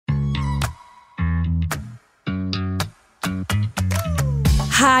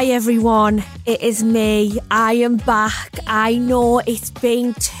Hi everyone, it is me. I am back. I know it's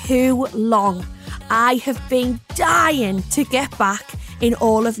been too long. I have been dying to get back in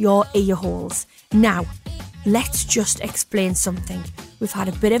all of your ear holes. Now, let's just explain something. We've had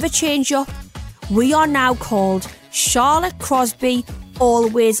a bit of a change up. We are now called Charlotte Crosby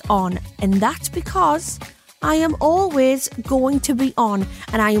Always On, and that's because I am always going to be on,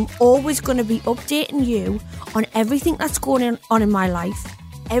 and I am always going to be updating you on everything that's going on in my life,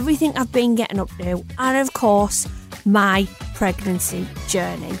 everything I've been getting up to, and of course, my pregnancy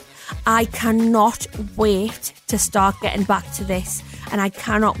journey. I cannot wait to start getting back to this, and I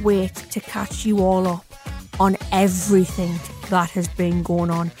cannot wait to catch you all up on everything that has been going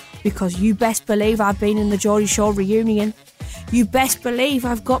on, because you best believe I've been in the Geordie Shore reunion. You best believe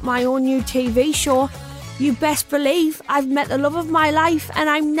I've got my own new TV show. You best believe I've met the love of my life and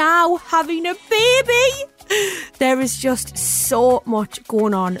I'm now having a baby. There is just so much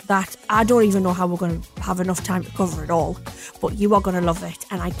going on that I don't even know how we're going to have enough time to cover it all. But you are going to love it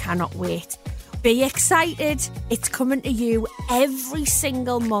and I cannot wait. Be excited. It's coming to you every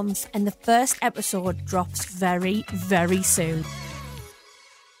single month and the first episode drops very, very soon.